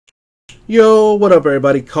Yo, what up,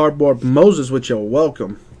 everybody? Cardboard Moses with you.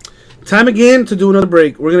 Welcome. Time again to do another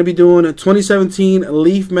break. We're going to be doing a 2017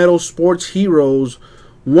 Leaf Metal Sports Heroes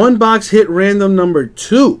one box hit random number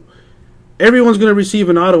 2. Everyone's going to receive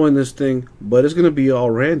an auto in this thing, but it's going to be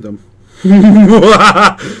all random.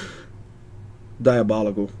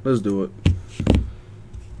 Diabolical. Let's do it.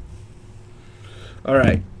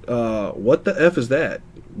 Alright. What the F is that?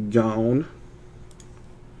 Gone.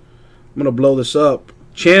 I'm going to blow this up.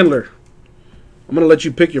 Chandler, I'm going to let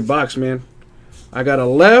you pick your box, man. I got a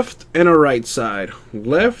left and a right side.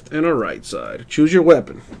 Left and a right side. Choose your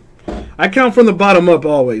weapon. I count from the bottom up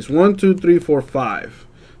always. 1, 2, 3, 4, 5.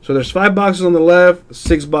 So there's 5 boxes on the left,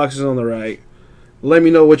 6 boxes on the right. Let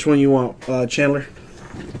me know which one you want, Chandler.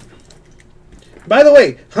 By the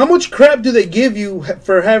way, how much crap do they give you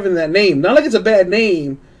for having that name? Not like it's a bad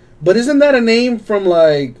name, but isn't that a name from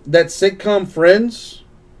like that sitcom Friends?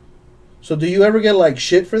 So do you ever get like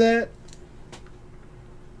shit for that?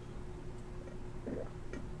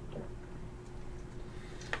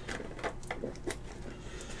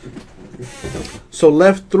 So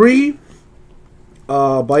left 3,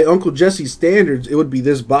 by Uncle Jesse's standards, it would be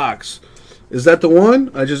this box. Is that the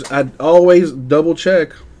one? I'd always double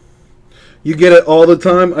check. You get it all the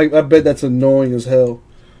time? I bet that's annoying as hell.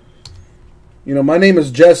 You know, my name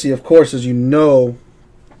is Jesse, of course, as you know.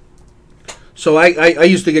 So I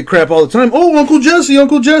used to get crap all the time. Oh, Uncle Jesse,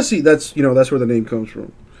 Uncle Jesse. That's, you know, that's where the name comes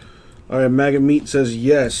from. All right, Maggot Meat says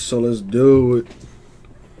yes, so let's do it.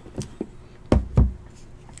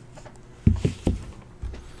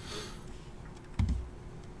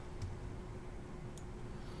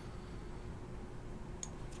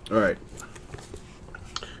 All right.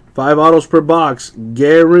 5 autos per box,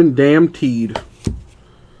 guaranteed.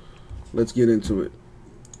 Let's get into it.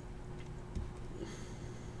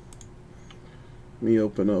 Let me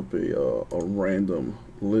open up a random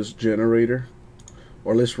list generator,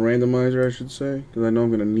 or list randomizer, I should say, because I know I'm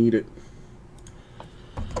going to need it.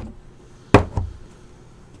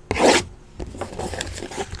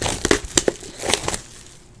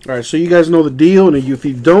 All right, so you guys know the deal, and if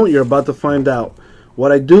you don't, you're about to find out.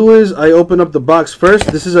 What I do is I open up the box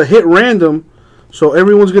first. This is a hit random, so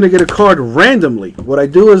everyone's going to get a card randomly. What I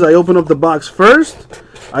do is I open up the box first,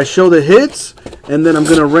 I show the hits, and then I'm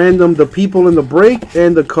going to random the people in the break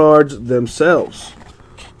and the cards themselves.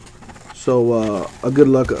 So, a good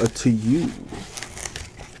luck to you.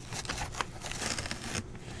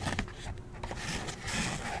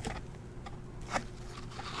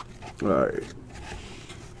 Alright.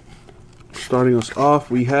 Starting us off,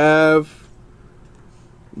 we have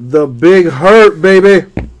the Big Hurt, baby.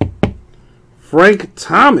 Frank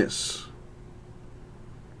Thomas.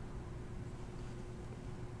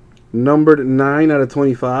 Numbered 9 out of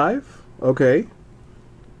 25. Okay.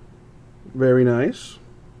 Very nice.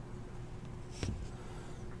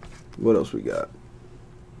 What else we got?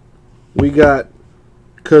 We got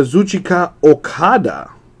Kazuchika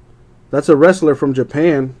Okada. That's a wrestler from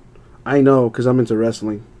Japan. I know, because I'm into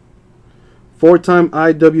wrestling. 4-time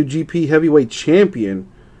IWGP Heavyweight Champion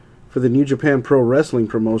for the New Japan Pro Wrestling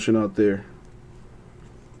promotion out there.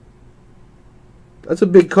 That's a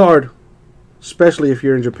big card, especially if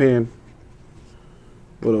you're in Japan.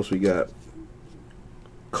 What else we got?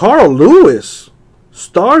 Carl Lewis,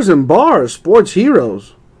 Stars and Bars, Sports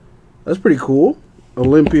Heroes. That's pretty cool.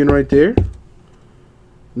 Olympian right there.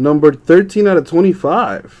 Numbered 13 out of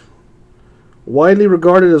 25. Widely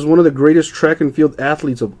regarded as one of the greatest track and field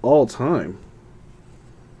athletes of all time.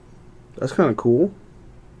 That's kind of cool.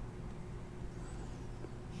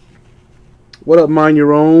 What up, Mind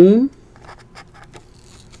Your Own?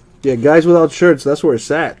 Yeah, guys without shirts, that's where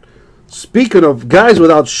it's at. Speaking of guys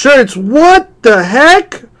without shirts, what the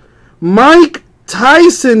heck? Mike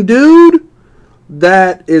Tyson, dude.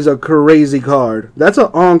 That is a crazy card. That's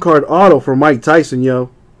an on-card auto for Mike Tyson,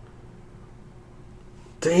 yo.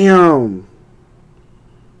 Damn.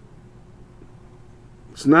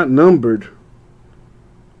 It's not numbered.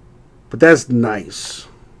 But that's nice.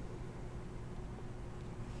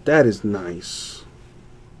 That is nice.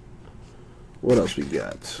 What else we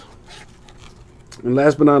got? And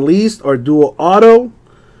last but not least, our dual auto,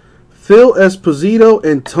 Phil Esposito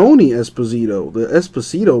and Tony Esposito, the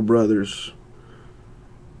Esposito brothers.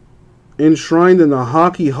 Enshrined in the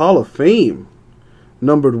Hockey Hall of Fame.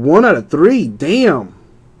 Numbered 1 out of 3. Damn.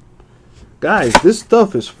 Guys, this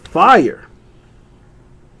stuff is fire.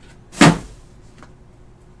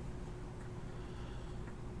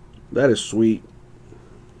 That is sweet.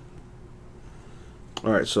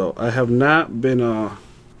 Alright, so I have not been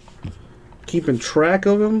keeping track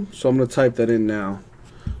of them, so I'm going to type that in now.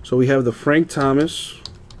 So we have the Frank Thomas,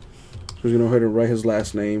 So we're going to go ahead and write his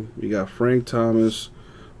last name. We got Frank Thomas.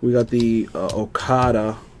 We got the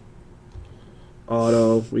Okada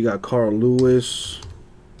auto. We got Carl Lewis.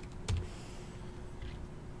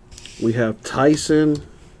 We have Tyson.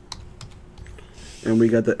 And we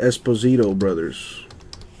got the Esposito brothers.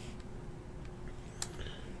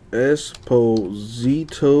 Esposito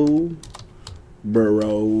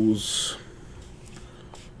Burrows.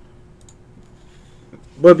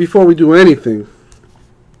 But before we do anything,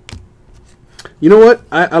 you know what?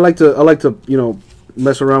 I like to you know,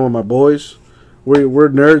 mess around with my boys. We're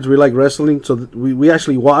nerds. We like wrestling, so we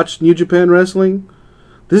actually watch New Japan wrestling.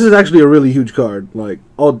 This is actually a really huge card. Like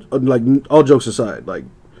all jokes aside, like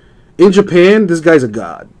in Japan, this guy's a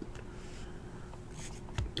god.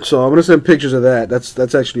 So I'm gonna send pictures of that.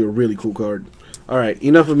 That's actually a really cool card. All right,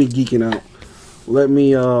 enough of me geeking out. Let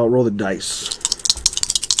me roll the dice.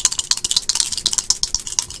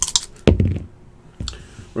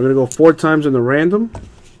 We're going to go 4 times in the random.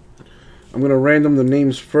 I'm going to random the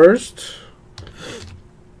names first.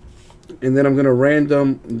 And then I'm going to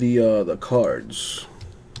random the cards.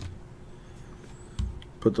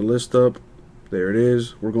 Put the list up. There it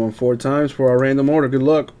is. We're going 4 times for our random order. Good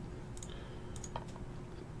luck.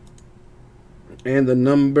 And the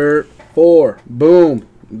number 4. Boom.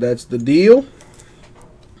 That's the deal.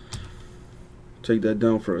 Take that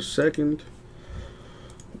down for a second.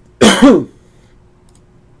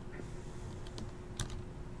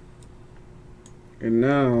 And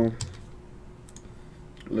now,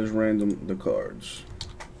 let's random the cards.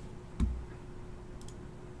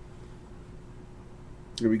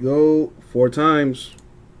 Here we go. 4 times.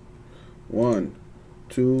 1,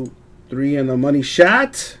 2, 3, and the money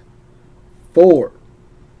shot. 4.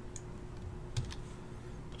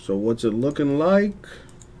 So what's it looking like?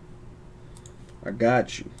 I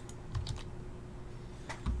got you.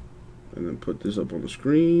 And then put this up on the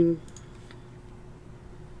screen.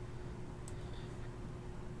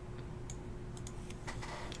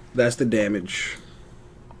 That's the damage.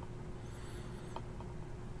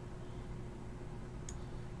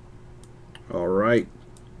 All right.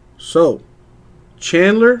 So,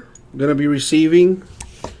 Chandler going to be receiving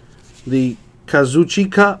the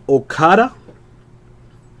Kazuchika Okada,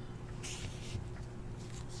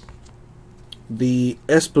 the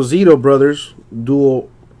Esposito brothers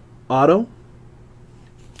dual auto,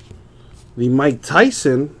 the Mike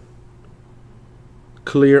Tyson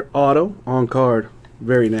clear auto on card.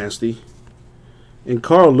 Very nasty. And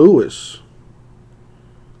Carl Lewis,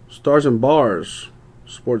 Stars and Bars,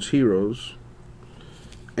 Sports Heroes.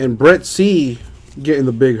 And Brett C. getting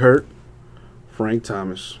the big hurt, Frank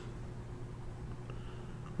Thomas.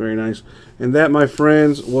 Very nice. And that, my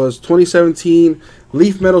friends, was 2017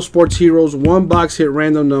 Leaf Metal Sports Heroes 1 box hit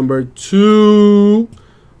random number 2.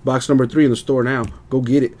 Box number 3 in the store now. Go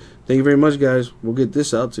get it. Thank you very much, guys. We'll get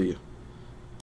this out to you.